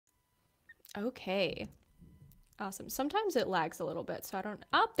Okay. Awesome. Sometimes it lags a little bit, so I don't.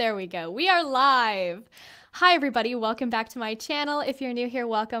 Oh, there we go. We are live. Hi, everybody. Welcome back to my channel. If you're new here,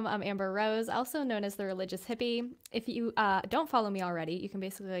 welcome. I'm Amber Rose, also known as the Religious Hippie. If you don't follow me already, you can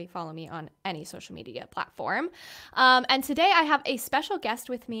basically follow me on any social media platform. And today I have a special guest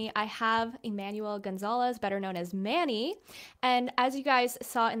with me. I have Emmanuel Gonzalez, better known as Manny. And as you guys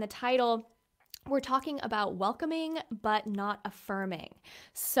saw in the title, we're talking about welcoming but not affirming.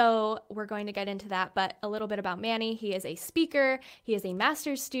 So, we're going to get into that, but a little bit about Manny. He is a speaker, he is a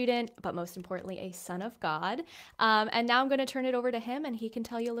master's student, but most importantly, a son of God. And now I'm going to turn it over to him and he can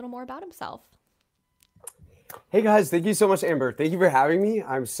tell you a little more about himself. Hey guys, thank you so much, Amber. Thank you for having me.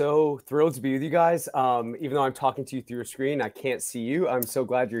 I'm so thrilled to be with you guys. Even though I'm talking to you through a screen, I can't see you. I'm so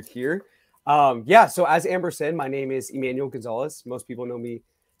glad you're here. Yeah, so as Amber said, my name is Emmanuel Gonzalez. Most people know me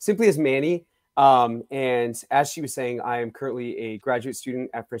simply as Manny. And as she was saying, I am currently a graduate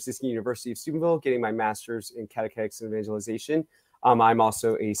student at Franciscan University of Steubenville, getting my master's in catechetics and evangelization. I'm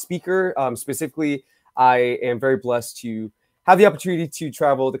also a speaker. Specifically, I am very blessed to have the opportunity to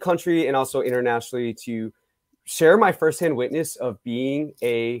travel the country and also internationally to share my firsthand witness of being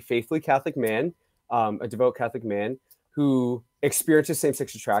a faithfully Catholic man, a devout Catholic man who experiences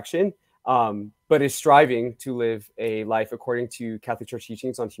same-sex attraction, but is striving to live a life according to Catholic Church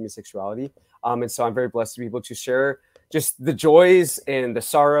teachings on human sexuality. And so I'm very blessed to be able to share just the joys and the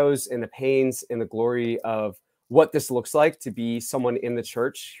sorrows and the pains and the glory of what this looks like to be someone in the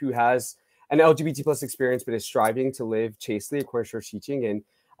church who has an LGBT plus experience, but is striving to live chastely according to church teaching.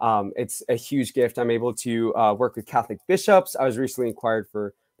 And it's a huge gift. I'm able to work with Catholic bishops. I was recently inquired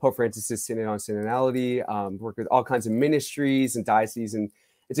for Pope Francis's Synod on Synodality, work with all kinds of ministries and dioceses, and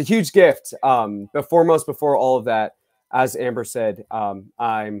it's a huge gift. But foremost, before all of that, as Amber said,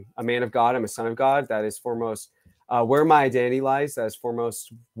 I'm a man of God. I'm a son of God. That is foremost where my identity lies. That is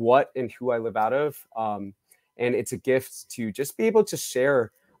foremost what and who I live out of. And it's a gift to just be able to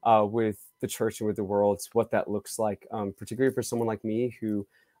share with the church and with the world what that looks like, particularly for someone like me who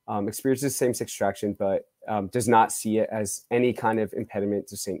experiences same-sex attraction, but does not see it as any kind of impediment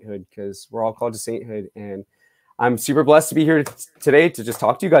to sainthood, because we're all called to sainthood. And I'm super blessed to be here today to just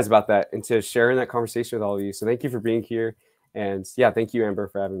talk to you guys about that and to share in that conversation with all of you. So thank you for being here. And yeah, thank you, Amber,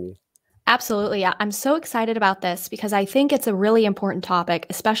 for having me. Absolutely. Yeah. I'm so excited about this because I think it's a really important topic,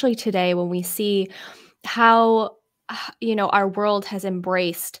 especially today when we see how, our world has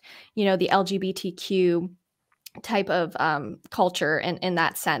embraced, the LGBTQ type of culture in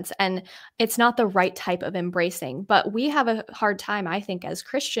that sense. And it's not the right type of embracing, but we have a hard time, I think, as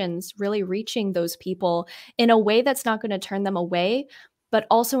Christians, really reaching those people in a way that's not going to turn them away, but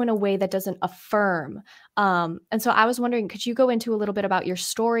also in a way that doesn't affirm. And so I was wondering, could you go into a little bit about your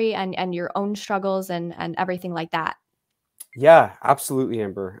story and your own struggles and everything like that? Yeah, absolutely,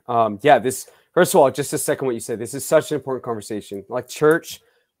 Amber. Yeah, this, first of all, just a second what you said. This is such an important conversation. Like church,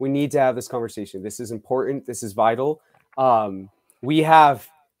 we need to have this conversation. This is important. This is vital. We have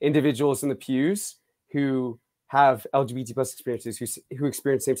individuals in the pews who have LGBT plus experiences, who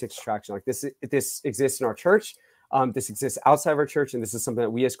experience same-sex attraction. Like this exists in our church. This exists outside of our church, and this is something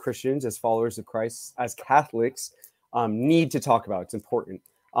that we as Christians, as followers of Christ, as Catholics, need to talk about. It's important.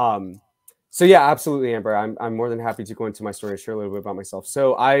 So yeah, absolutely, Amber. I'm more than happy to go into my story and share a little bit about myself.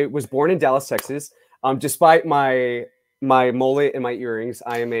 So I was born in Dallas, Texas. Despite my mullet and my earrings,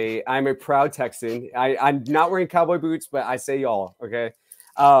 I'm a proud Texan. I'm not wearing cowboy boots, but I say y'all, okay?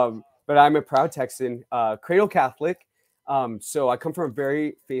 But I'm a proud Texan, cradle Catholic. So I come from a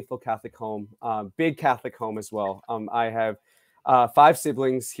very faithful Catholic home, big Catholic home as well. I have 5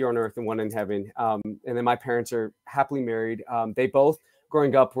 siblings here on earth and 1 in heaven. And then my parents are happily married. They both,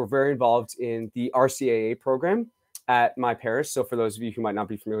 growing up, were very involved in the RCAA program at my parish. So for those of you who might not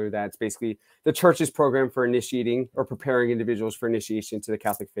be familiar with that, it's basically the church's program for initiating or preparing individuals for initiation to the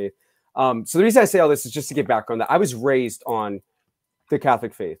Catholic faith. So the reason I say all this is just to get background that I was raised on the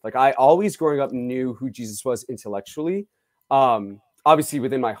Catholic faith. Like I always growing up knew who Jesus was intellectually. Obviously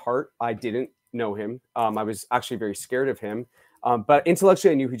within my heart, I didn't know him. I was actually very scared of him. But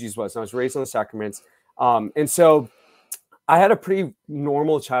intellectually I knew who Jesus was. And I was raised on the sacraments. And so I had a pretty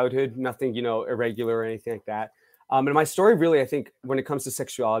normal childhood, nothing, irregular or anything like that. And my story really, I think, when it comes to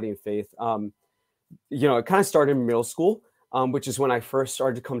sexuality and faith, it kind of started in middle school, which is when I first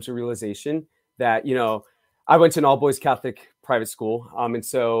started to come to realization that, I went to an all boys Catholic private school. And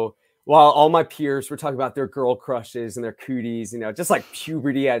so while all my peers were talking about their girl crushes and their cooties, just like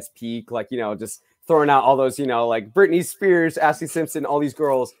puberty at its peak, like, just throwing out all those, like Britney Spears, Ashley Simpson, all these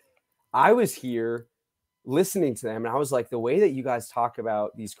girls, I was here listening to them. And I was like, the way that you guys talk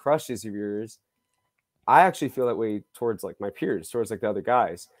about these crushes of yours, I actually feel that way towards like my peers, towards like the other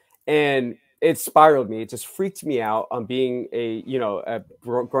guys. and it spiraled me. It just freaked me out on being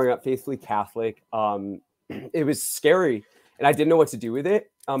growing up faithfully Catholic. It was scary, and I didn't know what to do with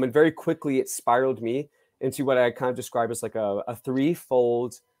it. And very quickly, it spiraled me into what I kind of describe as like a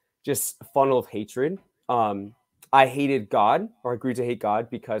threefold just funnel of hatred. I hated God, or I grew to hate God,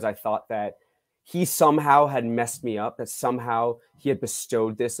 because I thought that he somehow had messed me up, that somehow he had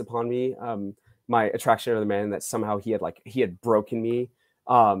bestowed this upon me, my attraction to the man, that somehow he had broken me.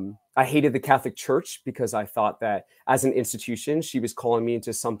 I hated the Catholic Church because I thought that as an institution, she was calling me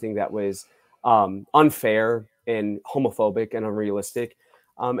into something that was unfair and homophobic and unrealistic.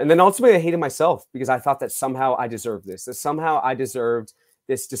 And then ultimately, I hated myself because I thought that somehow I deserved this, that somehow I deserved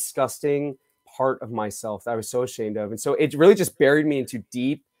this disgusting part of myself that I was so ashamed of. And so it really just buried me into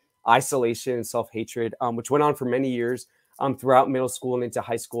deep isolation and self-hatred, which went on for many years throughout middle school and into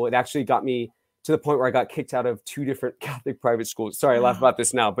high school. It actually got me to the point where I got kicked out of 2 different Catholic private schools. Sorry, I laugh about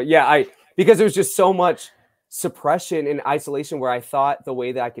this now, but yeah, because there was just so much suppression and isolation, where I thought the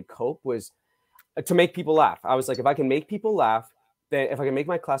way that I could cope was to make people laugh. I was like, if I can make people laugh, then if I can make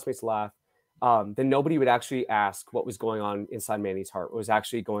my classmates laugh, then nobody would actually ask what was going on inside Manny's heart, what was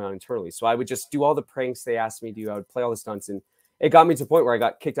actually going on internally. So I would just do all the pranks they asked me to do. I would play all the stunts, and it got me to the point where I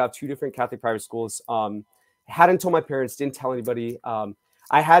got kicked out of 2 different Catholic private schools. Hadn't told my parents, didn't tell anybody.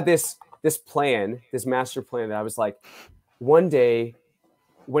 I had this plan, this master plan, that I was like, one day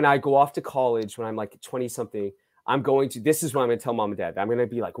when I go off to college, when I'm like 20 something, this is what I'm going to tell mom and dad. I'm going to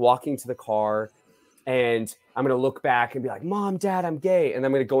be like walking to the car, and I'm going to look back and be like, Mom, Dad, I'm gay. And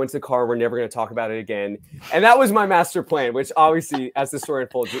I'm going to go into the car. We're never going to talk about it again. And that was my master plan, which obviously, as the story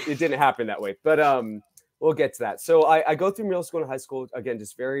unfolds, it didn't happen that way. But we'll get to that. So I go through middle school and high school, again,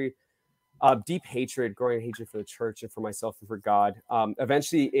 just very deep hatred, growing hatred for the church and for myself and for God.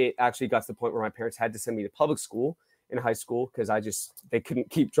 Eventually, it actually got to the point where my parents had to send me to public school in high school because they couldn't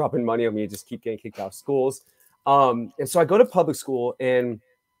keep dropping money on me and just keep getting kicked out of schools. And so I go to public school, and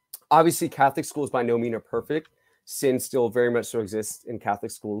obviously Catholic schools by no means are perfect. Sin still very much so exists in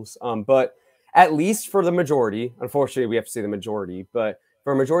Catholic schools. But at least for the majority, unfortunately, we have to say the majority, but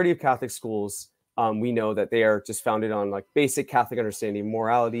for a majority of Catholic schools, we know that they are just founded on like basic Catholic understanding,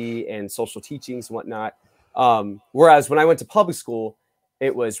 morality and social teachings and whatnot. Whereas when I went to public school,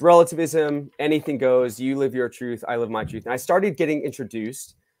 it was relativism, anything goes, you live your truth, I live my truth. And I started getting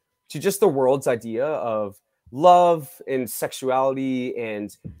introduced to just the world's idea of love and sexuality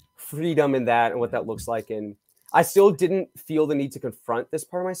and freedom in that and what that looks like. And I still didn't feel the need to confront this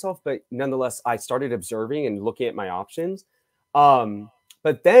part of myself, but nonetheless, I started observing and looking at my options.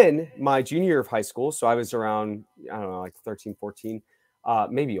 But then my junior year of high school, so I was around, I don't know, like 13, 14,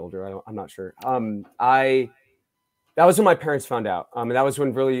 maybe older. I'm not sure. That was when my parents found out. And that was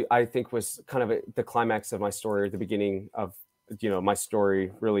when really, I think, was kind of the climax of my story, or the beginning of, my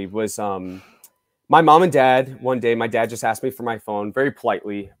story really was, my mom and dad, one day, my dad just asked me for my phone very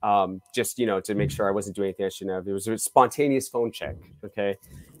politely, just, to make sure I wasn't doing anything I shouldn't have. It was a spontaneous phone check. Okay.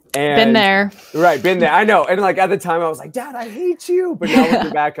 And been there. Right. Been there. I know. And like at the time I was like, Dad, I hate you. But now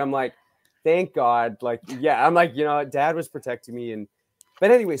looking back, I'm like, thank God. Like, yeah, I'm like, Dad was protecting me.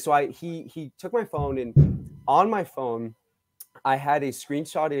 But anyway, so he took my phone, and on my phone, I had a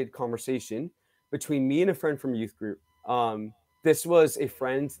screenshotted conversation between me and a friend from youth group. This was a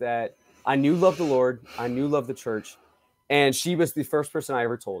friend that I knew loved the Lord. I knew loved the church. And she was the first person I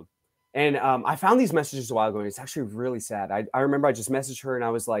ever told. And I found these messages a while ago, and it's actually really sad. I remember I just messaged her, and I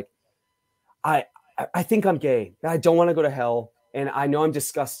was like, I think I'm gay. I don't want to go to hell. And I know I'm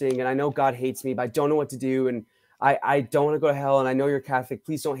disgusting, and I know God hates me, but I don't know what to do. And I don't want to go to hell. And I know you're Catholic.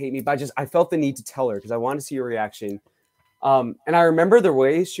 Please don't hate me. But I felt the need to tell her because I wanted to see her reaction. And I remember the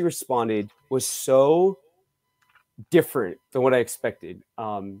way she responded was so different than what I expected.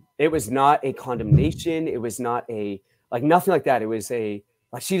 It was not a condemnation. It was not nothing like that. It was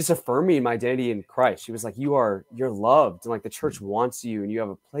she just affirmed me in my identity in Christ. She was like, you're loved, and like the church wants you, and you have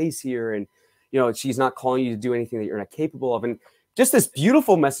a place here. And, she's not calling you to do anything that you're not capable of. And just this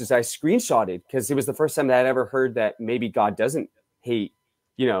beautiful message I screenshotted, because it was the first time that I'd ever heard that maybe God doesn't hate,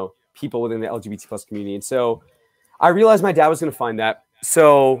 people within the LGBT plus community. And so I realized my dad was going to find that.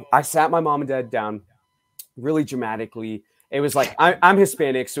 So I sat my mom and dad down really dramatically. It was like, I'm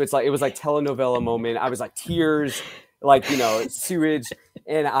Hispanic. So it was like telenovela moment. I was like tears, sewage.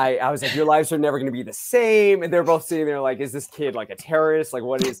 And I was like, your lives are never going to be the same. And they're both sitting there like, is this kid like a terrorist? Like,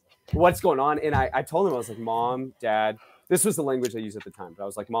 what's going on? And I told them, I was like, Mom, Dad, this was the language I used at the time. But I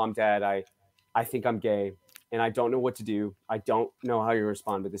was like, Mom, Dad, I think I'm gay, and I don't know what to do. I don't know how you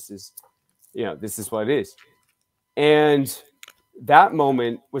respond, but this is what it is. And that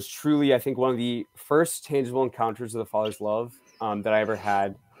moment was truly, I think, one of the first tangible encounters of the Father's love that I ever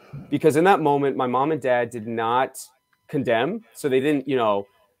had. because in that moment, my mom and dad did not condemn. So they didn't,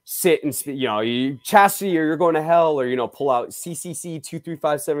 sit and, you chastity or you're going to hell, or, pull out CCC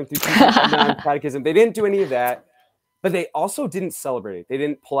 2357 through 2359 catechism. They didn't do any of that. But they also didn't celebrate it. They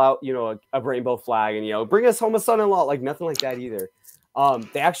didn't pull out, a rainbow flag and, bring us home a son-in-law, like nothing like that either.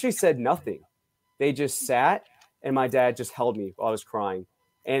 They actually said nothing. They just sat, and my dad just held me while I was crying.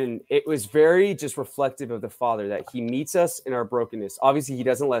 And it was very just reflective of the Father, that he meets us in our brokenness. Obviously, he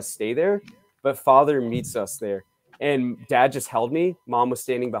doesn't let us stay there, but Father meets us there. And Dad just held me. Mom was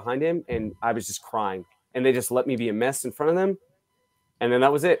standing behind him, and I was just crying. And they just let me be a mess in front of them. And then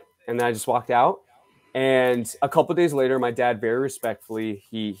that was it. And then I just walked out. And a couple of days later, my dad, very respectfully,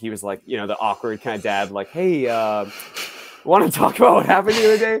 he was like, the awkward kind of dad, like, hey, want to talk about what happened the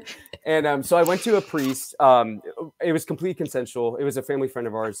other day? And so I went to a priest. It was completely consensual. It was a family friend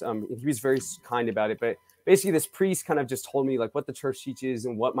of ours. He was very kind about it. But basically, this priest kind of just told me like what the church teaches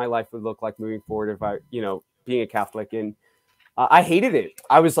and what my life would look like moving forward if I, being a Catholic. And I hated it.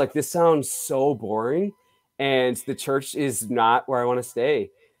 I was like, this sounds so boring. And the church is not where I want to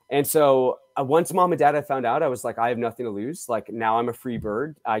stay. And so once mom and dad had found out, I was like, I have nothing to lose. Like now I'm a free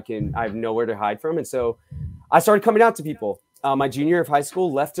bird. I have nowhere to hide from. And so I started coming out to people. My junior year of high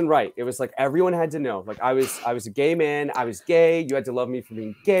school, left and right. It was like everyone had to know. Like I was a gay man. I was gay. You had to love me for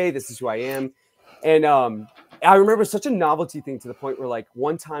being gay. This is who I am. And I remember such a novelty thing to the point where like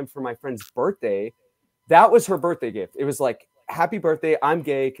one time for my friend's birthday, that was her birthday gift. It was like, happy birthday, I'm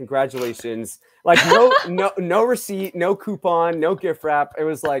gay, congratulations. Like no receipt, no coupon, no gift wrap. It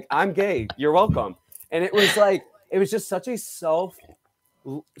was like, I'm gay, you're welcome. And it was like, it was just such a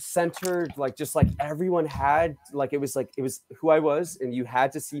self-centered, like just like everyone had, like it was who I was, and you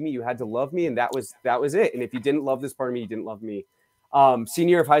had to see me, you had to love me, and that was it. And if you didn't love this part of me, you didn't love me.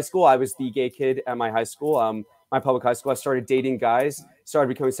 Senior year of high school, I was the gay kid at my high school. My public high school, I started dating guys, started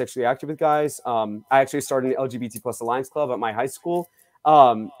becoming sexually active with guys. I actually started an LGBT plus Alliance Club at my high school.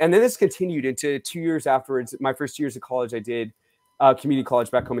 And then this continued into 2 years afterwards. My first 2 years of college, I did community college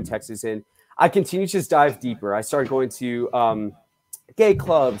back home in Texas. And I continued to just dive deeper. I started going to gay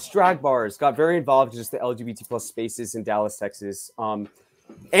clubs, drag bars, got very involved in just the LGBT plus spaces in Dallas, Texas. And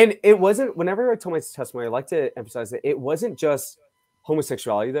it wasn't, whenever I told my testimony, I like to emphasize that it wasn't just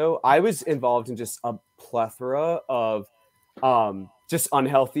homosexuality though. I was involved in just a plethora of just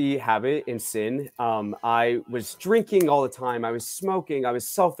unhealthy habit and sin. I was drinking all the time. I was smoking. I was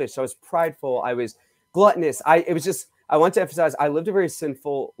selfish. I was prideful. I was gluttonous. I want to emphasize, I lived a very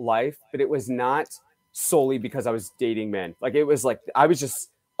sinful life, but it was not solely because I was dating men. Like it was like, I was just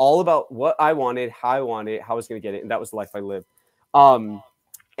all about what I wanted, how I wanted it, how I was going to get it. And that was the life I lived. And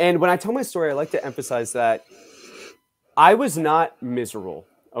when I tell my story, I like to emphasize that I was not miserable.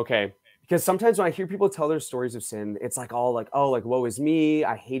 Okay. Because sometimes when I hear people tell their stories of sin, it's like all like, oh, like, woe is me.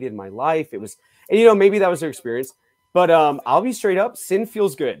 I hated my life. It was, and maybe that was their experience, but I'll be straight up. Sin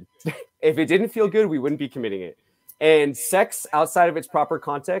feels good. If it didn't feel good, we wouldn't be committing it. And sex outside of its proper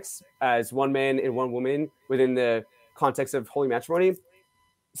context as one man and one woman within the context of holy matrimony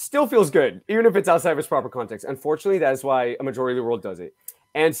still feels good, even if it's outside of its proper context. Unfortunately, that is why a majority of the world does it.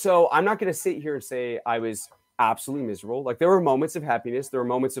 And so I'm not going to sit here and say I was absolutely miserable. Like there were moments of happiness, there were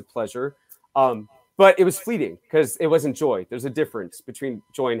moments of pleasure, but it was fleeting because it wasn't joy. There's a difference between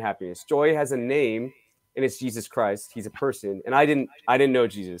joy and happiness. Joy has a name, and it's Jesus Christ. He's a person, and I didn't know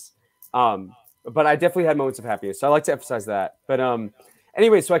Jesus, but I definitely had moments of happiness. So I like to emphasize that. But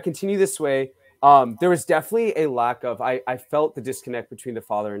anyway, so I continue this way. There was definitely a lack of. I felt the disconnect between the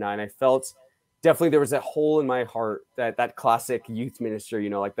Father and I, and I felt. Definitely, there was a hole in my heart, that classic youth minister,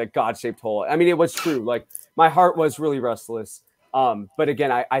 like that God-shaped hole. I mean, it was true. Like my heart was really restless. But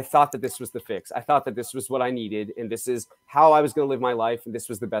again, I thought that this was the fix. I thought that this was what I needed, and this is how I was going to live my life, and this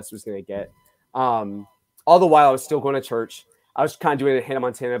was the best I was going to get. All the while, I was still going to church. I was kind of doing a Hannah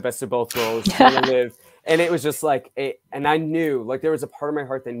Montana, best of both worlds, trying to live. And it was just like, and I knew, like, there was a part of my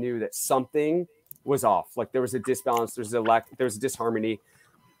heart that knew that something was off. Like there was a disbalance, there was a disharmony.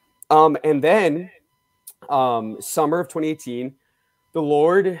 And then summer of 2018, the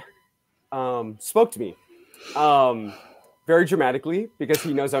Lord spoke to me very dramatically, because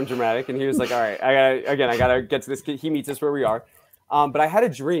he knows I'm dramatic. And he was like, all right, I gotta get to this. He meets us where we are. But I had a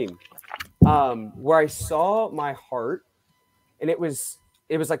dream where I saw my heart, and it was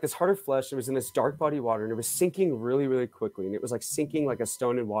like this heart of flesh. It was in this dark body of water, and it was sinking really, really quickly. And it was like sinking like a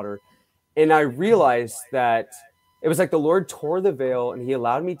stone in water. And I realized that it was like the Lord tore the veil, and he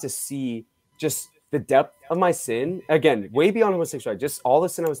allowed me to see just the depth of my sin. Again, way beyond homosexuality, just all the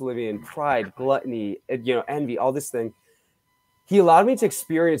sin I was living in, pride, gluttony, envy, all this thing. He allowed me to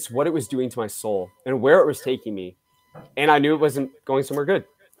experience what it was doing to my soul and where it was taking me. And I knew it wasn't going somewhere good.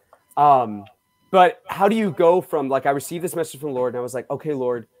 But how do you go from, like, I received this message from the Lord and I was like, okay,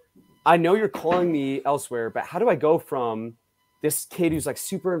 Lord, I know you're calling me elsewhere, but how do I go from this kid who's like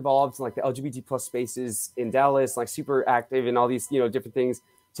super involved in like the LGBT plus spaces in Dallas, like super active in all these, different things,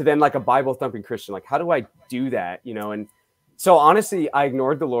 to then like a Bible thumping Christian? Like, how do I do that? And so honestly, I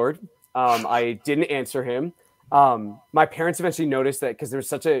ignored the Lord. I didn't answer him. My parents eventually noticed that, because there's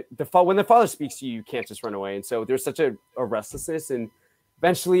such when the Father speaks to you, you can't just run away. And so there's such a restlessness. And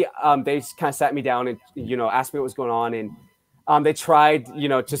eventually they kind of sat me down and, asked me what was going on. And they tried,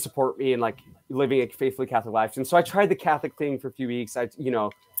 to support me in like living a faithfully Catholic life. And so I tried the Catholic thing for a few weeks.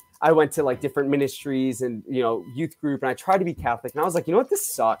 I went to like different ministries and, youth group, and I tried to be Catholic. And I was like, you know what, this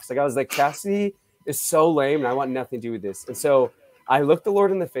sucks. Like, I was like, chastity is so lame and I want nothing to do with this. And so I looked the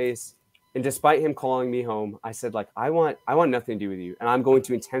Lord in the face, and despite him calling me home, I said, like, I want nothing to do with you. And I'm going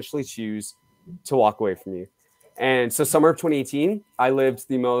to intentionally choose to walk away from you. And so summer of 2018, I lived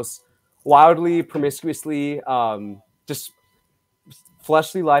the most wildly, promiscuously, just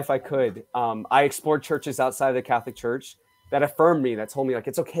fleshly life I could. I explored churches outside of the Catholic Church that affirmed me, that told me, like,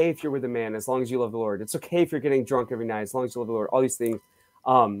 it's okay if you're with a man as long as you love the Lord. It's okay if you're getting drunk every night as long as you love the Lord. All these things.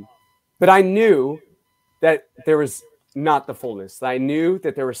 But I knew that there was not the fullness. That I knew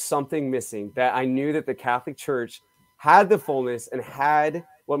that there was something missing. That I knew that the Catholic Church had the fullness and had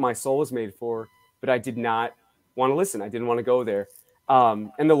what my soul was made for, but I did not want to listen. I didn't want to go there.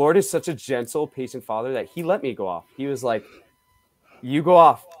 And the Lord is such a gentle, patient Father that he let me go off. He was like, you go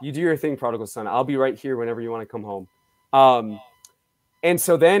off, you do your thing, prodigal son. I'll be right here whenever you want to come home. And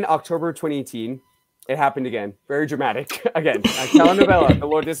so then October 2018, it happened again. Very dramatic. Again, I telenovela. The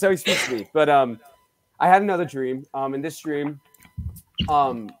Lord, this is how he speaks to me. But I had another dream. In this dream,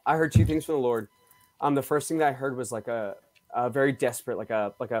 I heard two things from the Lord. The first thing that I heard was like a very desperate, like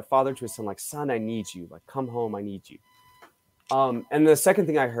a father to his son, like, son, I need you. Like, come home, I need you. And the second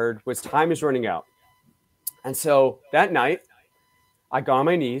thing I heard was, time is running out. And so that night, I got on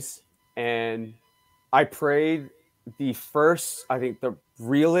my knees and I prayed the first, I think the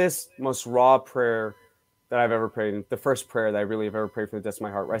realest, most raw prayer that I've ever prayed. The first prayer that I really have ever prayed from the depths of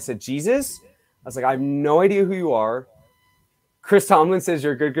my heart, where I said, Jesus, I was like, I have no idea who you are. Chris Tomlin says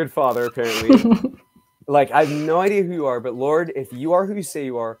you're a good Father, apparently. Like, I have no idea who you are, but Lord, if you are who you say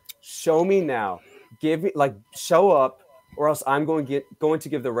you are, show me now. Give me, like, show up, or else I'm going to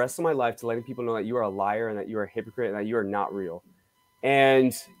give the rest of my life to letting people know that you are a liar and that you are a hypocrite and that you are not real.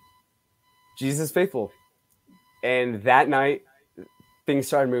 And Jesus is faithful. And that night, things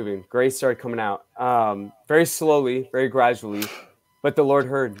started moving. Grace started coming out, very slowly, very gradually. But the Lord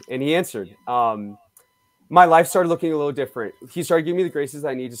heard and he answered. My life started looking a little different. He started giving me the graces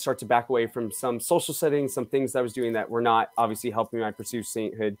I need to start to back away from some social settings, some things that I was doing that were not obviously helping me in my pursuit of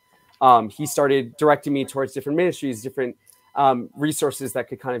sainthood. He started directing me towards different ministries, different resources that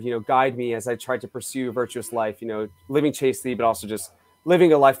could kind of, guide me as I tried to pursue a virtuous life, living chastely, but also just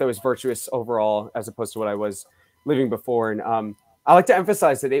living a life that was virtuous overall, as opposed to what I was living before. And I like to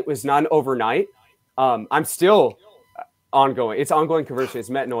emphasize that it was not overnight. I'm still ongoing. It's ongoing conversion. It's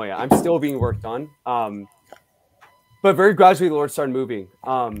metanoia. I'm still being worked on. But very gradually, the Lord started moving.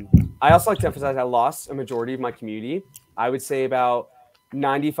 I also like to emphasize I lost a majority of my community. I would say about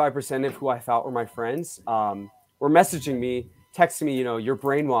 95% of who I thought were my friends were messaging me, texting me, you're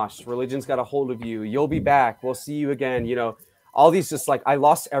brainwashed. Religion's got a hold of you. You'll be back. We'll see you again. All these, just like, I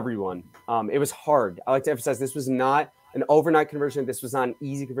lost everyone. It was hard. I like to emphasize this was not an overnight conversion. This was not an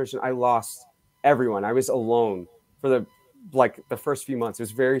easy conversion. I lost everyone. I was alone for the first few months. It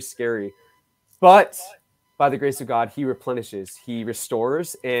was very scary. But by the grace of God, he replenishes, he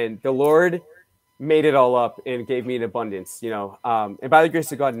restores, and the Lord made it all up and gave me an abundance, and by the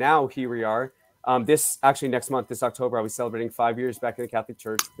grace of God, now here we are. Next month, this October, I'll be celebrating 5 years back in the Catholic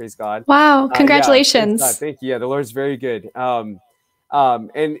Church. Praise God. Wow. Congratulations. Thank you. Yeah, the Lord's very good. And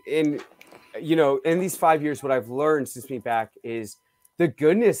in these 5 years, what I've learned since being back is the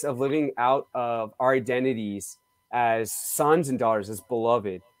goodness of living out of our identities as sons and daughters, as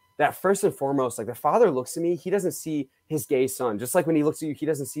beloved. That first and foremost, like, the Father looks at me, he doesn't see his gay son. Just like when he looks at you, he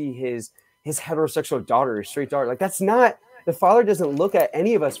doesn't see his heterosexual daughter or straight daughter. Like, that's not, the Father doesn't look at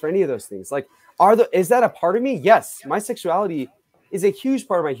any of us for any of those things. Like, is that a part of me? Yes. My sexuality is a huge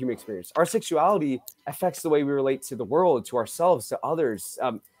part of my human experience. Our sexuality affects the way we relate to the world, to ourselves, to others.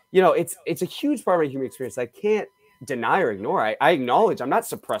 It's a huge part of my human experience. I can't deny or ignore. I acknowledge. I'm not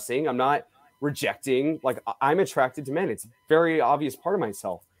suppressing. I'm not rejecting. Like, I'm attracted to men. It's a very obvious part of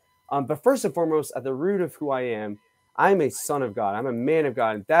myself. But first and foremost, at the root of who I am, I'm a son of God. I'm a man of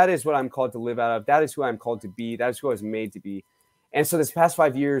God. And that is what I'm called to live out of. That is who I'm called to be. That is who I was made to be. And so this past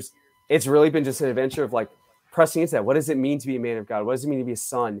 5 years, it's really been just an adventure of, like, pressing into that. What does it mean to be a man of God? What does it mean to be a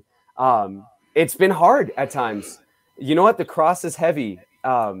son? It's been hard at times. You know what? The cross is heavy.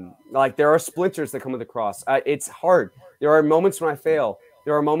 Like there are splinters that come with the cross. It's hard. There are moments when I fail.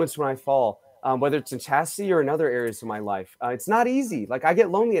 There are moments when I fall. Whether it's in chastity or in other areas of my life, it's not easy. Like I get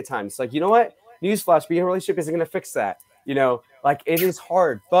lonely at times. Like, you know what? Newsflash: being in a relationship isn't going to fix that. You know, like it is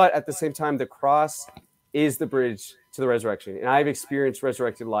hard, but at the same time, the cross is the bridge to the resurrection. And I've experienced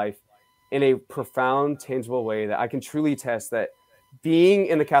resurrected life in a profound, tangible way that I can truly attest that being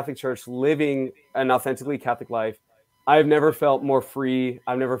in the Catholic Church, living an authentically Catholic life, I've never felt more free.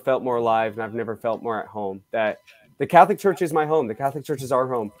 I've never felt more alive, and I've never felt more at home. That the Catholic Church is my home. The Catholic Church is our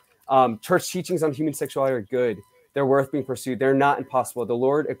home. Church teachings on human sexuality are good. They're worth being pursued. They're not impossible. The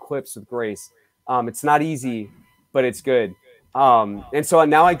Lord equips with grace. It's not easy, but it's good. And so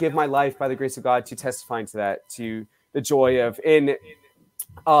now I give my life by the grace of God to testifying to that, to the joy of. In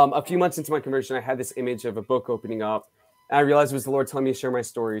a few months into my conversion, I had this image of a book opening up, and I realized it was the Lord telling me to share my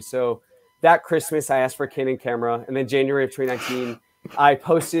story. So that Christmas, I asked for a Canon camera, and then January of 2019, I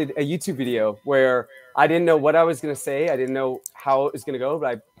posted a YouTube video where I didn't know what I was going to say. I didn't know how it was going to go,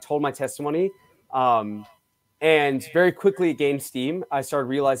 but I told my testimony. And very quickly it gained steam. I started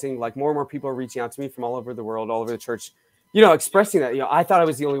realizing like more and more people are reaching out to me from all over the world, all over the church, you know, expressing that, you know, I thought I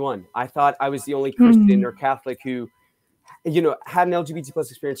was the only one. I thought I was the only Christian or Catholic who, you know, had an LGBT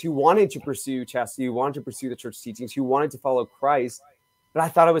plus experience, who wanted to pursue chastity, who wanted to pursue the church teachings, who wanted to follow Christ. But I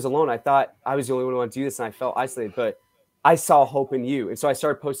thought I was alone. I thought I was the only one who wanted to do this, and I felt isolated. But I saw hope in you. And so I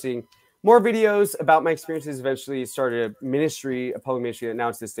started posting more videos about my experiences. Eventually started a ministry, a public ministry that now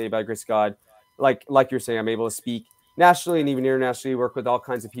to this day, by the grace of God, like you're saying, I'm able to speak nationally and even internationally, work with all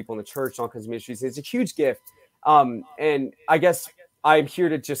kinds of people in the church, all kinds of ministries. It's a huge gift. And I guess I'm here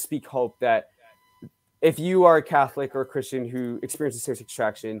to just speak hope that if you are a Catholic or a Christian who experiences same-sex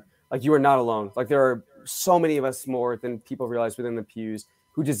attraction, like you are not alone. Like there are so many of us more than people realize within the pews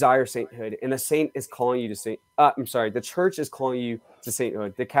who desire sainthood, and the saint is calling you to saint. The church is calling you to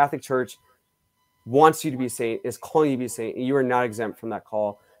sainthood. The Catholic Church wants you to be a saint, is calling you to be a saint, and you are not exempt from that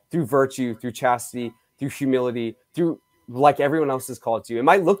call through virtue, through chastity, through humility, through like everyone else is called to. It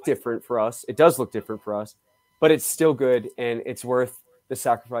might look different for us. It does look different for us, but it's still good, and it's worth the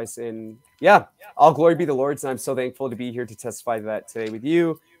sacrifice. And yeah, all glory be the Lord's. And I'm so thankful to be here to testify to that today with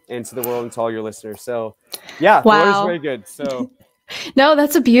you and to the world and to all your listeners. So yeah, wow. the Lord is very good. So no,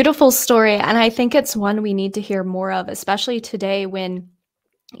 that's a beautiful story. And I think it's one we need to hear more of, especially today when,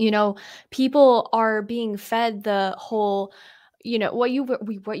 you know, people are being fed the whole, you know, what you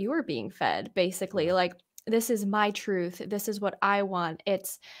were being fed, basically. Like, this is my truth. This is what I want.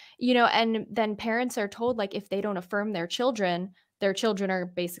 It's, you know, and then parents are told, like, if they don't affirm their children are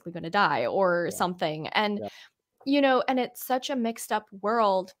basically going to die or something. And, you know, and it's such a mixed up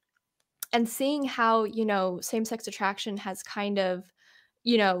world. And seeing how, you know, same-sex attraction has kind of,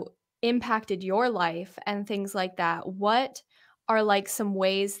 you know, impacted your life and things like that. What are like some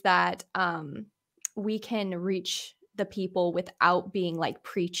ways that we can reach the people without being like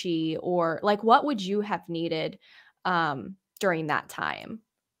preachy, or like what would you have needed during that time?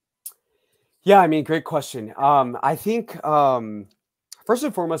 Yeah, I mean, great question. I think first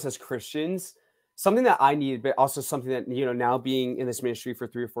and foremost, as Christians, something that I need, but also something that, you know, now being in this ministry for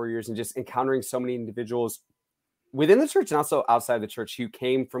 3 or 4 years and just encountering so many individuals within the church and also outside the church who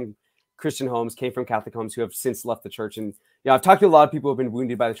came from Christian homes, came from Catholic homes, who have since left the church. And, you know, I've talked to a lot of people who have been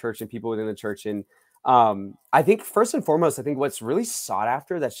wounded by the church and people within the church. And I think first and foremost, I think what's really sought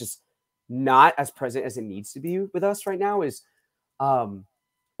after that's just not as present as it needs to be with us right now is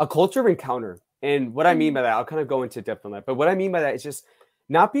a culture of encounter. And what I mean by that, I'll kind of go into depth on that. But what I mean by that is just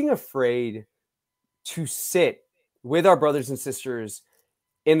not being afraid to sit with our brothers and sisters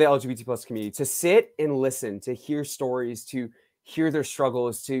in the LGBT plus community, to sit and listen, to hear stories, to hear their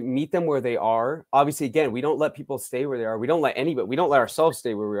struggles, to meet them where they are. Obviously, again, we don't let people stay where they are. We don't let ourselves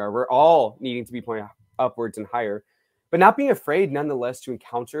stay where we are. We're all needing to be pointing upwards and higher, but not being afraid nonetheless to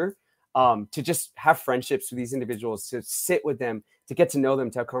encounter, to just have friendships with these individuals, to sit with them, to get to know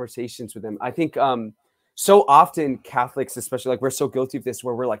them, to have conversations with them. I think so often Catholics, especially, like we're so guilty of this,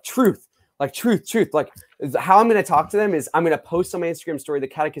 where we're like truth. Like how I'm going to talk to them is I'm going to post on my Instagram story the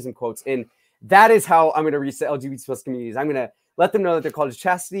catechism quotes, and that is how I'm going to reach the LGBT plus communities. I'm going to let them know that they're called to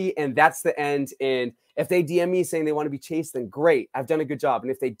chastity, and that's the end. And if they DM me saying they want to be chaste, then great, I've done a good job.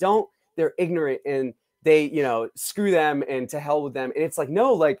 And if they don't, they're ignorant and they, you know, screw them and to hell with them. And it's like,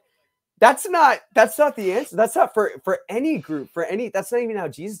 no, like that's not the answer. That's not for any group, that's not even how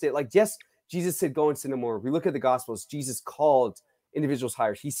Jesus did. Like, yes, Jesus said, go and sin no more. We look at the Gospels, Jesus called individuals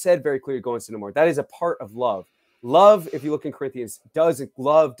higher. He said very clearly, go and sin no more. That is a part of love. Love, if you look in Corinthians,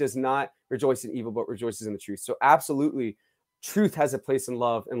 love does not rejoice in evil, but rejoices in the truth. So absolutely, truth has a place in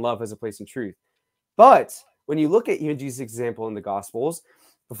love and love has a place in truth. But when you look at even Jesus' example in the Gospels,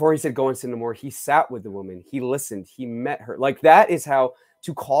 before he said, go and sin no more, he sat with the woman, he listened, he met her. Like, that is how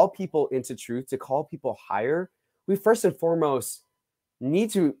to call people into truth, to call people higher. We first and foremost need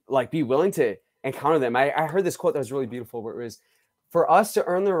to like be willing to encounter them. I heard this quote that was really beautiful, where it was, for us to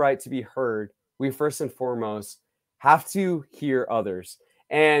earn the right to be heard, we first and foremost have to hear others.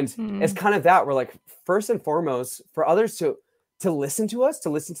 And it's kind of that, we're like, first and foremost, for others to listen to us, to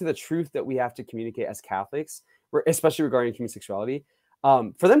listen to the truth that we have to communicate as Catholics, especially regarding human sexuality,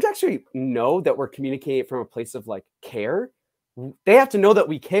 for them to actually know that we're communicating from a place of like care, they have to know that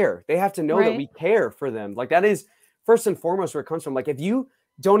we care. They have to know that we care for them. Like, that is first and foremost where it comes from. Like, if you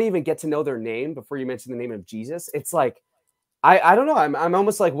don't even get to know their name before you mention the name of Jesus, it's like, I don't know. I'm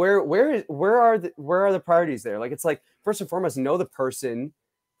almost like, where are the priorities there? Like, it's like, first and foremost, know the person,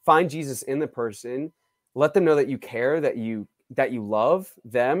 find Jesus in the person, let them know that you care, that you love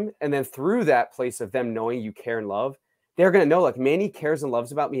them. And then through that place of them knowing you care and love, they're going to know, like, Manny cares and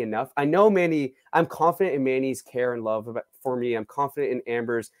loves about me enough. I know Manny, I'm confident in Manny's care and love for me. I'm confident in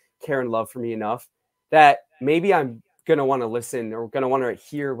Amber's care and love for me enough that maybe I'm going to want to listen or going to want to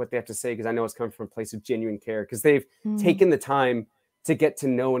hear what they have to say, because I know it's coming from a place of genuine care, because they've taken the time to get to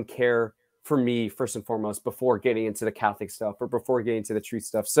know and care for me first and foremost before getting into the Catholic stuff or before getting to the truth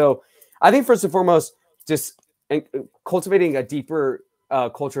stuff. So I think first and foremost, just cultivating a deeper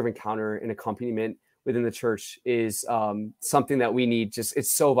culture of encounter and accompaniment within the church is something that we need. Just,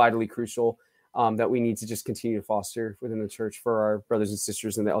 it's so vitally crucial that we need to just continue to foster within the church for our brothers and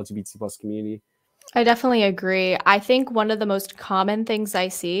sisters in the LGBT plus community. I definitely agree. I think one of the most common things I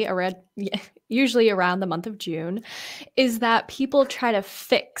see around, usually around the month of June, is that people try to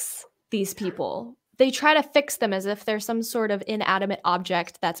fix these people. They try to fix them as if they're some sort of inanimate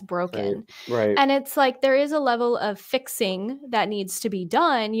object that's broken. Right. And it's like, there is a level of fixing that needs to be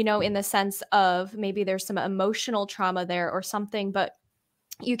done, you know, in the sense of maybe there's some emotional trauma there or something, but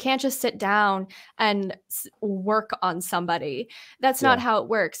you can't just sit down and work on somebody. That's not how it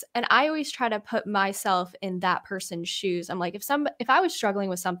works. And I always try to put myself in that person's shoes. I'm like, if I was struggling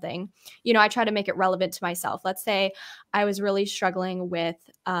with something, you know, I try to make it relevant to myself. Let's say I was really struggling with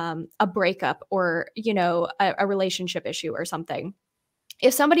a breakup or, you know, a relationship issue or something.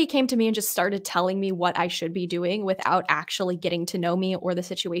 If somebody came to me and just started telling me what I should be doing without actually getting to know me or the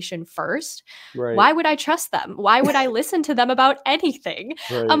situation first, why would I trust them? Why would I listen to them about anything?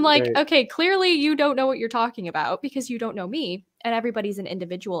 I'm like, okay, clearly you don't know what you're talking about because you don't know me, and everybody's an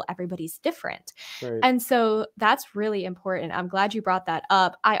individual. Everybody's different. And so that's really important. I'm glad you brought that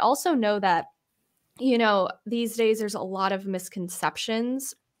up. I also know that, you know, these days there's a lot of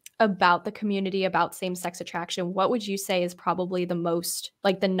misconceptions about the community, about same-sex attraction. What would you say is probably the most,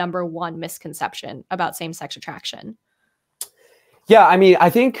 like, the number one misconception about same-sex attraction? Yeah, I mean,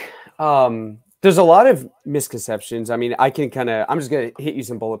 I think there's a lot of misconceptions. I mean, I'm just going to hit you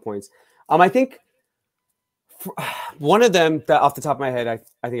some bullet points. I think one of them that off the top of my head,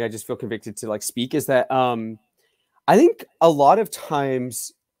 I think I just feel convicted to like speak is that I think a lot of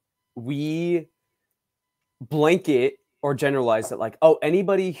times we blanket or generalize that, like, oh,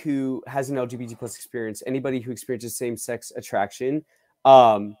 anybody who has an LGBT plus experience, anybody who experiences same-sex attraction,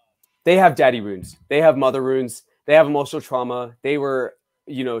 they have daddy wounds, they have mother wounds, they have emotional trauma, they were,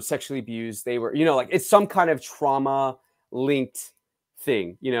 you know, sexually abused, they were, you know, like, it's some kind of trauma linked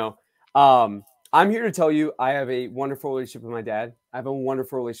thing, you know. I'm here to tell you, I have a wonderful relationship with my dad. I have a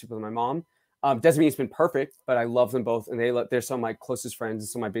wonderful relationship with my mom. Doesn't mean it's been perfect, but I love them both, and they're some of my closest friends and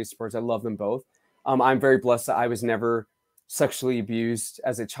some of my biggest supporters. I love them both. I'm very blessed that I was never sexually abused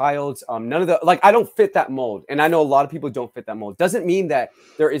as a child. None of the, like, I don't fit that mold. And I know a lot of people don't fit that mold. Doesn't mean that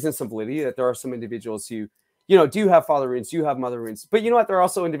there isn't some validity, that there are some individuals who, you know, do have father wounds, do have mother wounds. But you know what? There are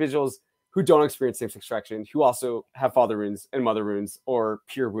also individuals who don't experience same-sex attraction, who also have father wounds and mother wounds or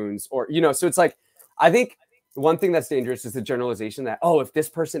pure wounds, or, you know, so it's like, I think one thing that's dangerous is the generalization that, oh, if this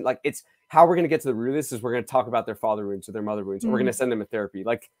person, like, it's how we're going to get to the root of this is we're going to talk about their father wounds or their mother wounds, or we're going to send them to therapy.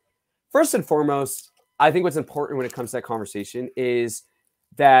 Like, first and foremost, I think what's important when it comes to that conversation is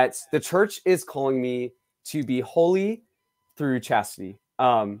that the church is calling me to be holy through chastity.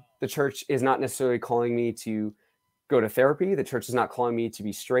 The church is not necessarily calling me to go to therapy. The church is not calling me to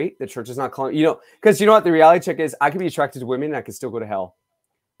be straight. The church is not calling, you know, because you know what the reality check is, I could be attracted to women and I could still go to hell.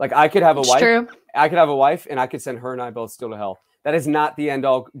 Like, I could have a wife. True. I could have a wife and I could send her and I both still to hell. That is not the end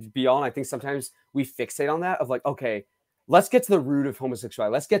all be all. And I think sometimes we fixate on that of like, okay, let's get to the root of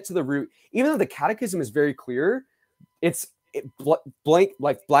homosexuality. Let's get to the root. Even though the catechism is very clear, it's blank,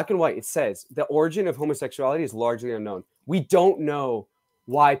 like black and white. It says the origin of homosexuality is largely unknown. We don't know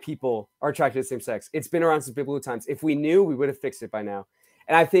why people are attracted to the same sex. It's been around since biblical times. If we knew, we would have fixed it by now.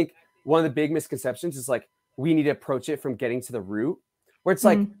 And I think one of the big misconceptions is like, we need to approach it from getting to the root, where it's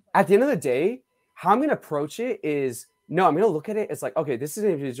like, at the end of the day, how I'm going to approach it is, no, I'm going to look at it as like, okay, this is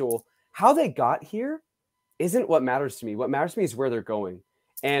an individual. How they got here isn't what matters to me. What matters to me is where they're going.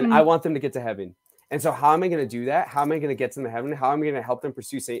 And I want them to get to heaven. And so how am I going to do that? How am I going to get them to heaven? How am I going to help them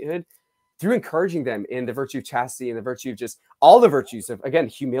pursue sainthood? Through encouraging them in the virtue of chastity and the virtue of just all the virtues of, again,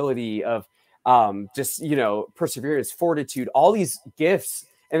 humility, of just, you know, perseverance, fortitude, all these gifts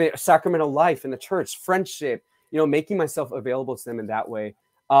and the sacramental life in the church, friendship, you know, making myself available to them in that way.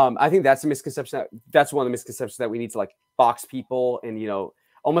 I think that's a misconception. That's one of the misconceptions, that we need to like box people and, you know,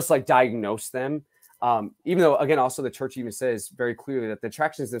 almost like diagnose them. Even though, again, also the church even says very clearly that the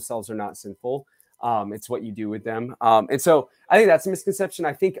attractions themselves are not sinful. It's what you do with them. And so I think that's a misconception.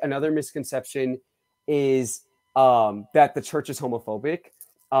 I think another misconception is that the church is homophobic.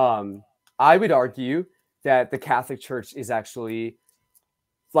 I would argue that the Catholic Church is actually,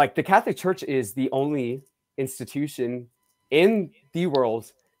 like, the Catholic Church is the only institution in the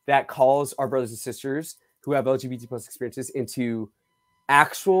world that calls our brothers and sisters who have LGBT plus experiences into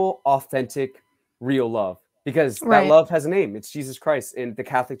actual, authentic, real love, because that love has a name. It's Jesus Christ. And the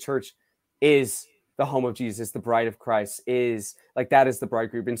Catholic Church is the home of Jesus, the bride of Christ, is like, that is the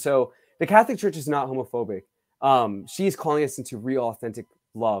bridegroom. And so the Catholic Church is not homophobic. She's calling us into real, authentic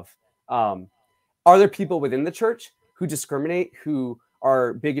love. Are there people within the church who discriminate, who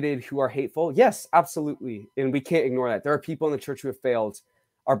are bigoted, who are hateful? Yes, absolutely. And we can't ignore that. There are people in the church who have failed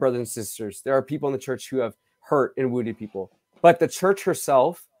our brothers and sisters. There are people in the church who have hurt and wounded people. But the church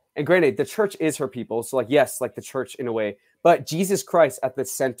herself, and granted, the church is her people. So like, yes, like the church in a way, but Jesus Christ at the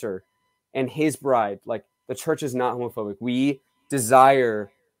center and his bride, like the church is not homophobic. We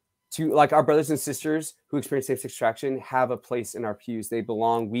desire to, like, our brothers and sisters who experience same-sex attraction have a place in our pews. They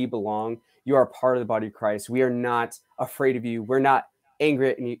belong. We belong. You are part of the body of Christ. We are not afraid of you. We're not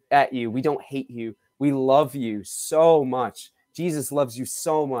angry at you. We don't hate you. We love you so much. Jesus loves you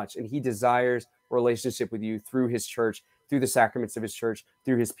so much, and he desires a relationship with you through his church, through the sacraments of his church,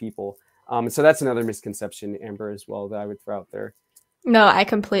 through his people. So that's another misconception, Amber, as well, that I would throw out there. No, I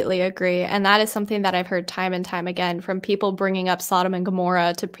completely agree. And that is something that I've heard time and time again, from people bringing up Sodom and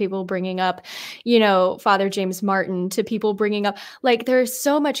Gomorrah to people bringing up, you know, Father James Martin, to people bringing up, like, there's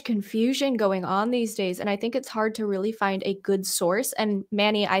so much confusion going on these days. And I think it's hard to really find a good source. And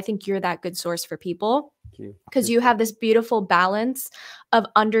Manny, I think you're that good source for people, because you have this beautiful balance of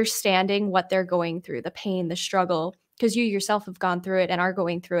understanding what they're going through, the pain, the struggle, because you yourself have gone through it and are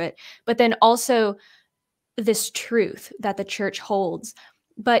going through it. But then also this truth that the church holds,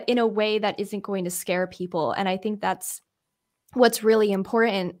 but in a way that isn't going to scare people. And I think that's what's really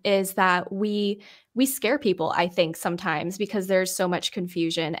important, is that we scare people, I think, sometimes, because there's so much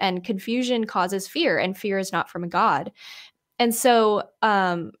confusion, and confusion causes fear, and fear is not from God. And so,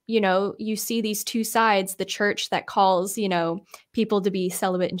 you know, you see these two sides: the church that calls, you know, people to be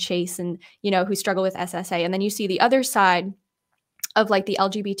celibate and chaste, and, you know, who struggle with SSA. And then you see the other side of, like, the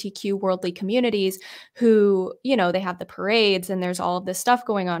LGBTQ worldly communities, who, you know, they have the parades and there's all of this stuff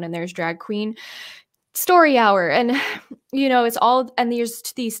going on, and there's drag queen story hour, and, you know, it's all, and there's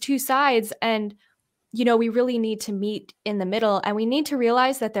these two sides, and, you know, we really need to meet in the middle, and we need to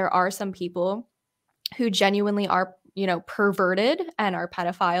realize that there are some people who genuinely are, you know, perverted and are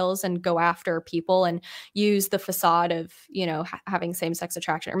pedophiles and go after people and use the facade of, you know, having same-sex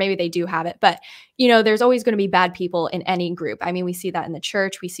attraction, or maybe they do have it. But, you know, there's always going to be bad people in any group. I mean, we see that in the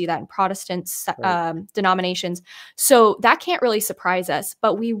church. We see that in Protestant denominations. So that can't really surprise us.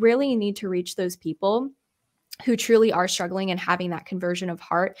 But we really need to reach those people who truly are struggling and having that conversion of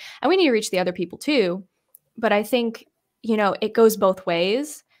heart. And we need to reach the other people too. But I think, you know, it goes both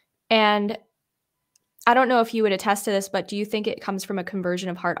ways. And I don't know if you would attest to this, but do you think it comes from a conversion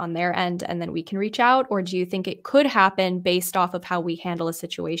of heart on their end and then we can reach out? Or do you think it could happen based off of how we handle a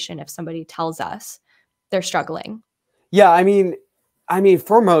situation if somebody tells us they're struggling? Yeah, I mean,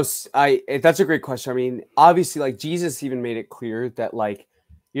 foremost, that's a great question. I mean, obviously, like, Jesus even made it clear that, like,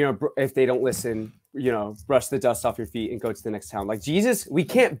 you know, if they don't listen, you know, brush the dust off your feet and go to the next town. Like, Jesus, we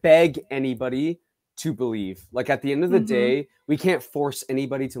can't beg anybody to believe. Like, at the end of the day, we can't force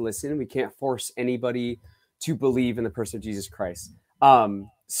anybody to listen. We can't force anybody to believe in the person of Jesus Christ.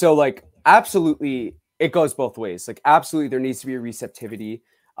 So, like, absolutely, it goes both ways. Like, absolutely, there needs to be a receptivity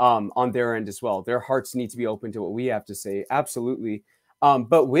on their end as well. Their hearts need to be open to what we have to say. Absolutely.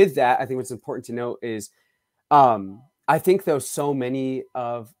 But with that, I think what's important to note is, I think, though, so many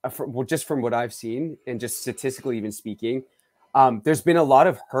of, just from what I've seen and just statistically even speaking, there's been a lot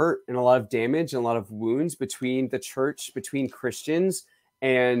of hurt and a lot of damage and a lot of wounds between the church, between Christians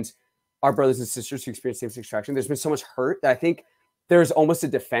and our brothers and sisters who experience same-sex attraction, there's been so much hurt that I think there's almost a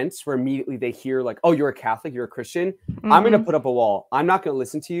defense where immediately they hear like, oh, you're a Catholic, you're a Christian. I'm going to put up a wall. I'm not going to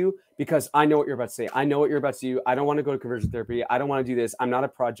listen to you because I know what you're about to say. I know what you're about to do. I don't want to go to conversion therapy. I don't want to do this. I'm not a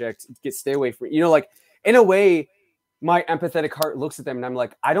project. Stay away from it. You know, like in a way, my empathetic heart looks at them and I'm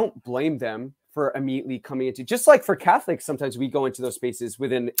like, I don't blame them for immediately coming into, just like for Catholics, sometimes we go into those spaces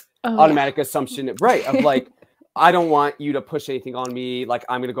with an automatic assumption, right? Of like, I don't want you to push anything on me. Like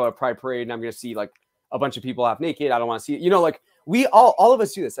I'm going to go to a pride parade and I'm going to see like a bunch of people half naked. I don't want to see it. You know, like we all of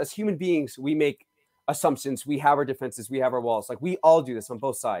us do this as human beings. We make assumptions. We have our defenses. We have our walls. Like we all do this on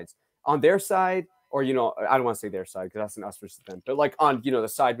both sides, on their side, or, you know, I don't want to say their side because that's an us versus them, but like on, you know, the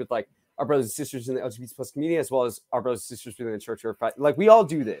side with like our brothers and sisters in the LGBT plus community, as well as our brothers and sisters within the church, or like we all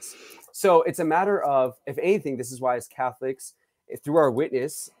do this. So it's a matter of, if anything, this is why as Catholics, through our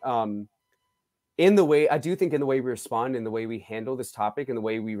witness, in the way, I do think in the way we respond, in the way we handle this topic, and the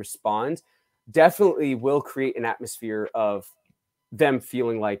way we respond, definitely will create an atmosphere of them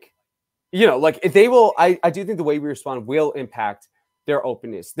feeling like, you know, like if they will, I do think the way we respond will impact their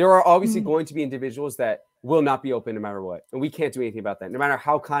openness. There are obviously going to be individuals that will not be open no matter what. And we can't do anything about that. No matter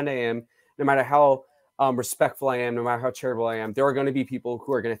how kind I am, no matter how respectful I am, no matter how charitable I am, there are going to be people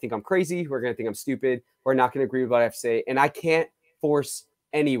who are going to think I'm crazy, who are going to think I'm stupid, who are not going to agree with what I have to say. And I can't force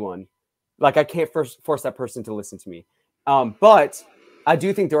anyone. Like I can't force that person to listen to me. But I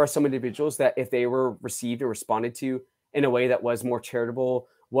do think there are some individuals that if they were received or responded to in a way that was more charitable,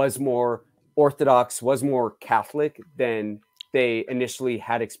 was more orthodox, was more Catholic than they initially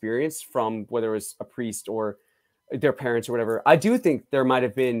had experienced from whether it was a priest or their parents or whatever, I do think there might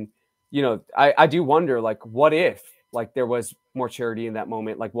have been, you know, I do wonder, like, what if like there was more charity in that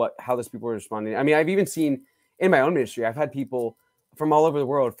moment, like how those people were responding. I mean, I've even seen in my own ministry, I've had people from all over the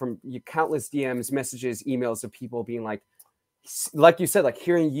world, from countless DMs, messages, emails of people being like you said, like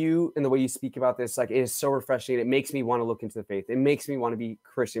hearing you and the way you speak about this, like it is so refreshing. It makes me want to look into the faith. It makes me want to be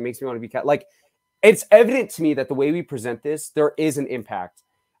Christian. It makes me want to be like, it's evident to me that the way we present this, there is an impact.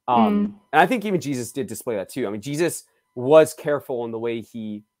 And I think even Jesus did display that too. I mean, Jesus was careful in the way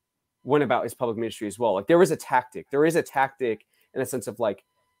he went about his public ministry as well. Like there is a tactic in a sense of like,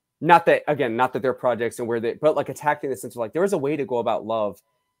 not that they're projects and but like a tactic in the sense of like, there is a way to go about love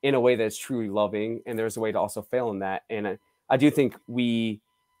in a way that is truly loving. And there's a way to also fail in that. And I do think we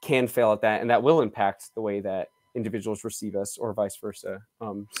can fail at that, and that will impact the way that individuals receive us or vice versa.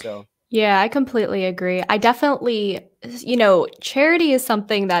 Yeah, I completely agree. I definitely, you know, charity is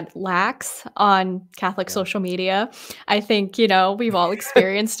something that lacks on Catholic social media. I think, you know, we've all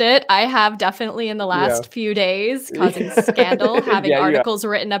experienced it. I have definitely in the last few days, causing scandal, having articles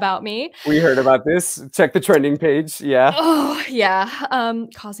written about me. We heard about this. Check the trending page. Yeah. Oh, yeah.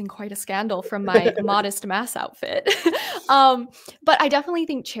 Causing quite a scandal from my modest mass outfit. But I definitely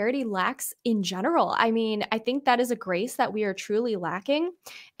think charity lacks in general. I mean, I think that is a grace that we are truly lacking.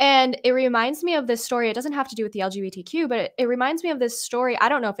 And it reminds me of this story. It doesn't have to do with the LGBTQ, but it reminds me of this story. I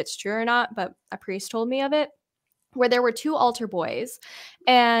don't know if it's true or not, but a priest told me of it, where there were two altar boys,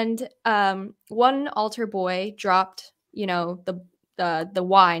 and one altar boy dropped, you know, the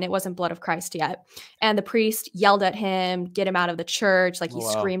wine. It wasn't blood of Christ yet. And the priest yelled at him, get him out of the church. Like he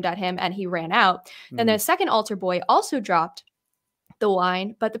screamed at him and he ran out. And the second altar boy also dropped the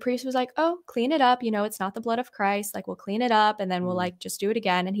wine, but the priest was like, oh, clean it up. You know, it's not the blood of Christ. Like we'll clean it up and then we'll like just do it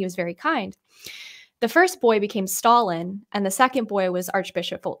again. And he was very kind. The first boy became Stalin and the second boy was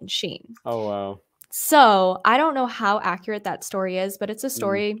Archbishop Fulton Sheen. Oh, wow. So I don't know how accurate that story is, but it's a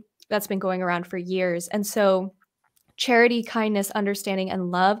story that's been going around for years. And so charity, kindness, understanding, and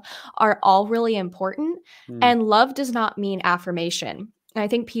love are all really important. And love does not mean affirmation. And I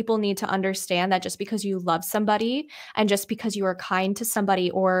think people need to understand that just because you love somebody and just because you are kind to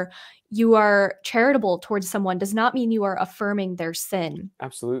somebody or you are charitable towards someone does not mean you are affirming their sin.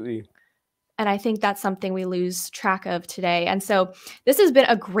 Absolutely. And I think that's something we lose track of today. And so this has been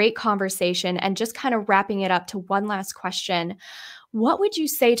a great conversation, and just kind of wrapping it up to one last question. What would you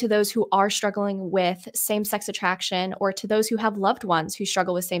say to those who are struggling with same-sex attraction, or to those who have loved ones who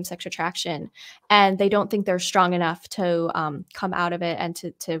struggle with same-sex attraction and they don't think they're strong enough to come out of it and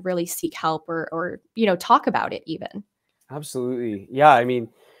to really seek help or you know, talk about it even? Absolutely. Yeah. I mean,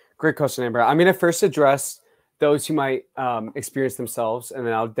 great question, Amber. I'm going to first address those who might experience themselves, and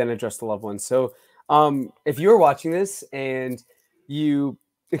then I'll then address the loved ones. So if you're watching this and you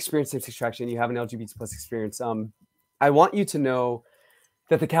experience same-sex attraction, you have an LGBT plus experience, I want you to know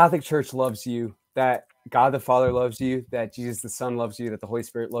that the Catholic Church loves you, that God the Father loves you, that Jesus the Son loves you, that the Holy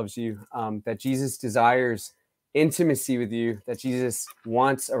Spirit loves you, that Jesus desires intimacy with you, that Jesus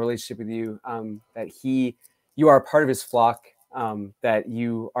wants a relationship with you, that you are a part of his flock, that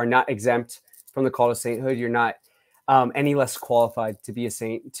you are not exempt from the call to sainthood. You're not any less qualified to be a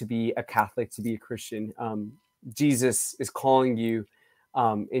saint, to be a Catholic, to be a Christian. Jesus is calling you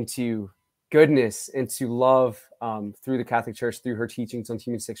into goodness, into love, through the Catholic Church, through her teachings on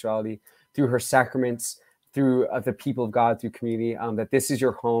human sexuality, through her sacraments, through the people of God, through community, that this is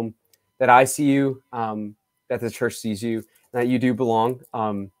your home, that I see you, that the church sees you, that you do belong.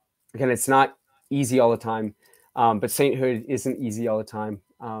 Again, it's not easy all the time, but sainthood isn't easy all the time.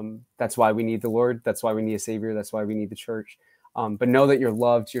 That's why we need the Lord. That's why we need a Savior. That's why we need the church. But know that you're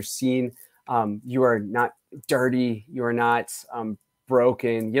loved, you're seen. You are not dirty. You are not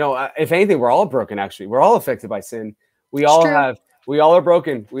broken. If anything, we're all broken. Actually, we're all affected by sin. We all are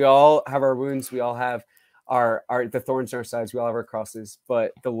broken. We all have our wounds. We all have the thorns in our sides. We all have our crosses.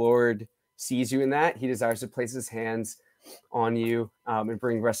 But the Lord sees you in that. He desires to place his hands on you and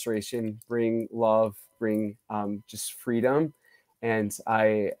bring restoration, bring love, bring just freedom. And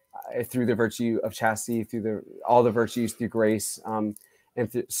I through the virtue of chastity, through all the virtues, through grace.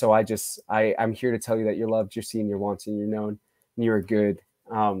 So I'm here to tell you that you're loved, you're seen, you're wanted, you're known, and you're good.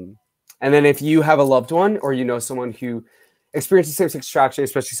 And then if you have a loved one, or someone who experiences same-sex attraction,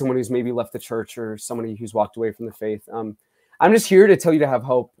 especially someone who's maybe left the church, or somebody who's walked away from the faith, I'm just here to tell you to have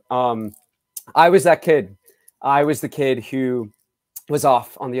hope. I was that kid. I was the kid who was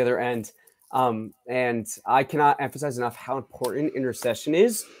off on the other end. And I cannot emphasize enough how important intercession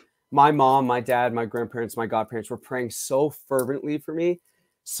is. My mom, my dad, my grandparents, my godparents were praying so fervently for me,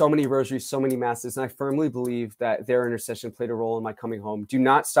 so many rosaries, so many masses. And I firmly believe that their intercession played a role in my coming home. Do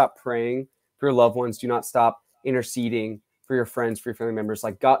not stop praying for your loved ones. Do not stop interceding for your friends, for your family members.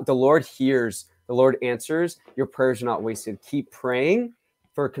 Like God, the Lord hears, the Lord answers. Your prayers are not wasted. Keep praying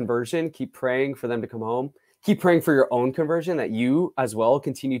for conversion. Keep praying for them to come home. Keep praying for your own conversion, that you as well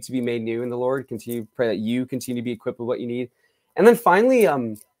continue to be made new in the Lord. Continue to pray that you continue to be equipped with what you need. And then finally,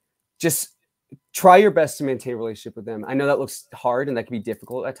 just try your best to maintain a relationship with them. I know that looks hard and that can be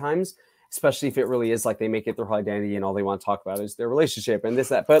difficult at times, especially if it really is like they make it their whole identity and all they want to talk about is their relationship and this,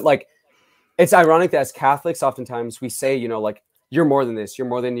 that. But like, it's ironic that as Catholics, oftentimes we say, like, you're more than this, you're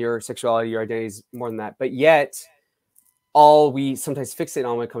more than your sexuality, your identity is more than that. But yet, all we sometimes fixate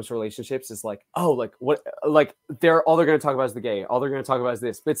on when it comes to relationships is like, oh, like what, like all they're going to talk about is the gay. All they're going to talk about is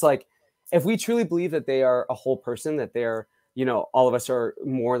this. But it's like, if we truly believe that they are a whole person, that they're, all of us are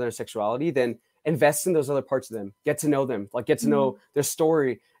more than our sexuality, then invest in those other parts of them. Get to know them, like get to know their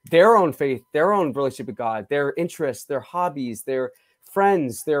story, their own faith, their own relationship with God, their interests, their hobbies, their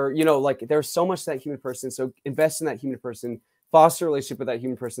friends, like there's so much to that human person. So invest in that human person, foster a relationship with that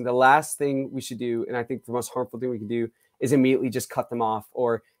human person. The last thing we should do, and I think the most harmful thing we can do, is immediately just cut them off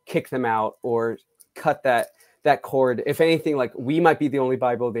or kick them out or cut that cord. If anything, like we might be the only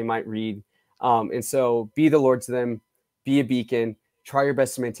Bible they might read. And so be the Lord to them, be a beacon, try your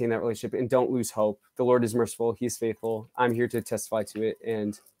best to maintain that relationship, and don't lose hope. The Lord is merciful. He's faithful. I'm here to testify to it.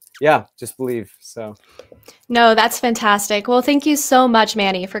 And yeah, just believe. So. No, that's fantastic. Well, thank you so much,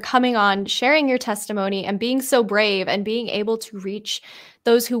 Manny, for coming on, sharing your testimony and being so brave and being able to reach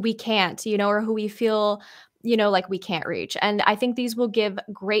those who we can't, or who we feel, like we can't reach. And I think these will give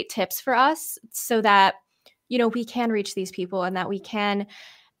great tips for us so that, we can reach these people and that we can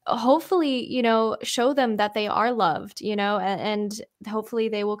hopefully, show them that they are loved, and hopefully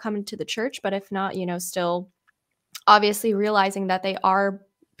they will come into the church. But if not, still obviously realizing that they are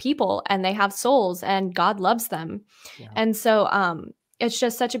people and they have souls and God loves them. Yeah. And so it's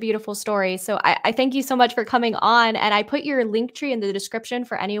just such a beautiful story. So I thank you so much for coming on. And I put your link tree in the description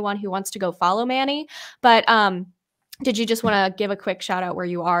for anyone who wants to go follow Manny. But did you just want to give a quick shout out where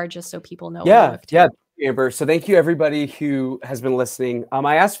you are just so people know where you live too? Yeah, Amber. So thank you everybody who has been listening.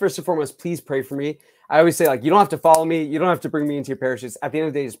 I ask first and foremost, please pray for me. I always say, like, you don't have to follow me. You don't have to bring me into your parishes. At the end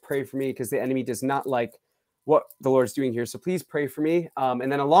of the day, just pray for me, because the enemy does not like what the Lord's doing here. So please pray for me.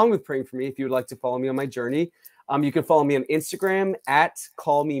 And then along with praying for me, if you would like to follow me on my journey, you can follow me on Instagram at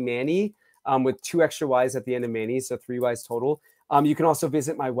callmemanny, with 2 extra Y's at the end of Manny. So 3 Y's total. You can also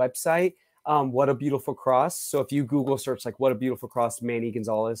visit my website, What a Beautiful Cross. So if you Google search like What a Beautiful Cross, Manny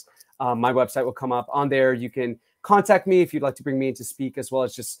Gonzalez, my website will come up. On there, you can contact me if you'd like to bring me in to speak, as well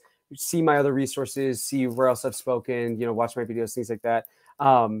as just see my other resources, see where else I've spoken, watch my videos, things like that.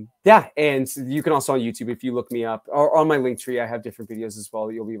 Yeah, and you can also on YouTube, if you look me up, or on my link tree, I have different videos as well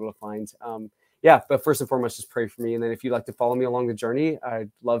that you'll be able to find. Yeah, but first and foremost, just pray for me. And then if you'd like to follow me along the journey,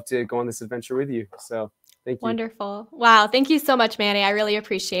 I'd love to go on this adventure with you. So Thank you. Wonderful. Wow. Thank you so much, Manny. I really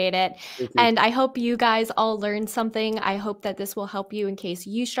appreciate it. Thank you. And I hope you guys all learned something. I hope that this will help you in case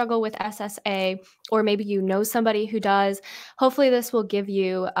you struggle with SSA, or maybe you know somebody who does. Hopefully, this will give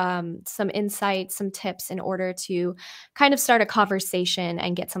you some insight, some tips in order to kind of start a conversation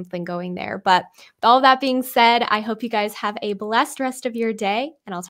and get something going there. But with all of that being said, I hope you guys have a blessed rest of your day, and I'll talk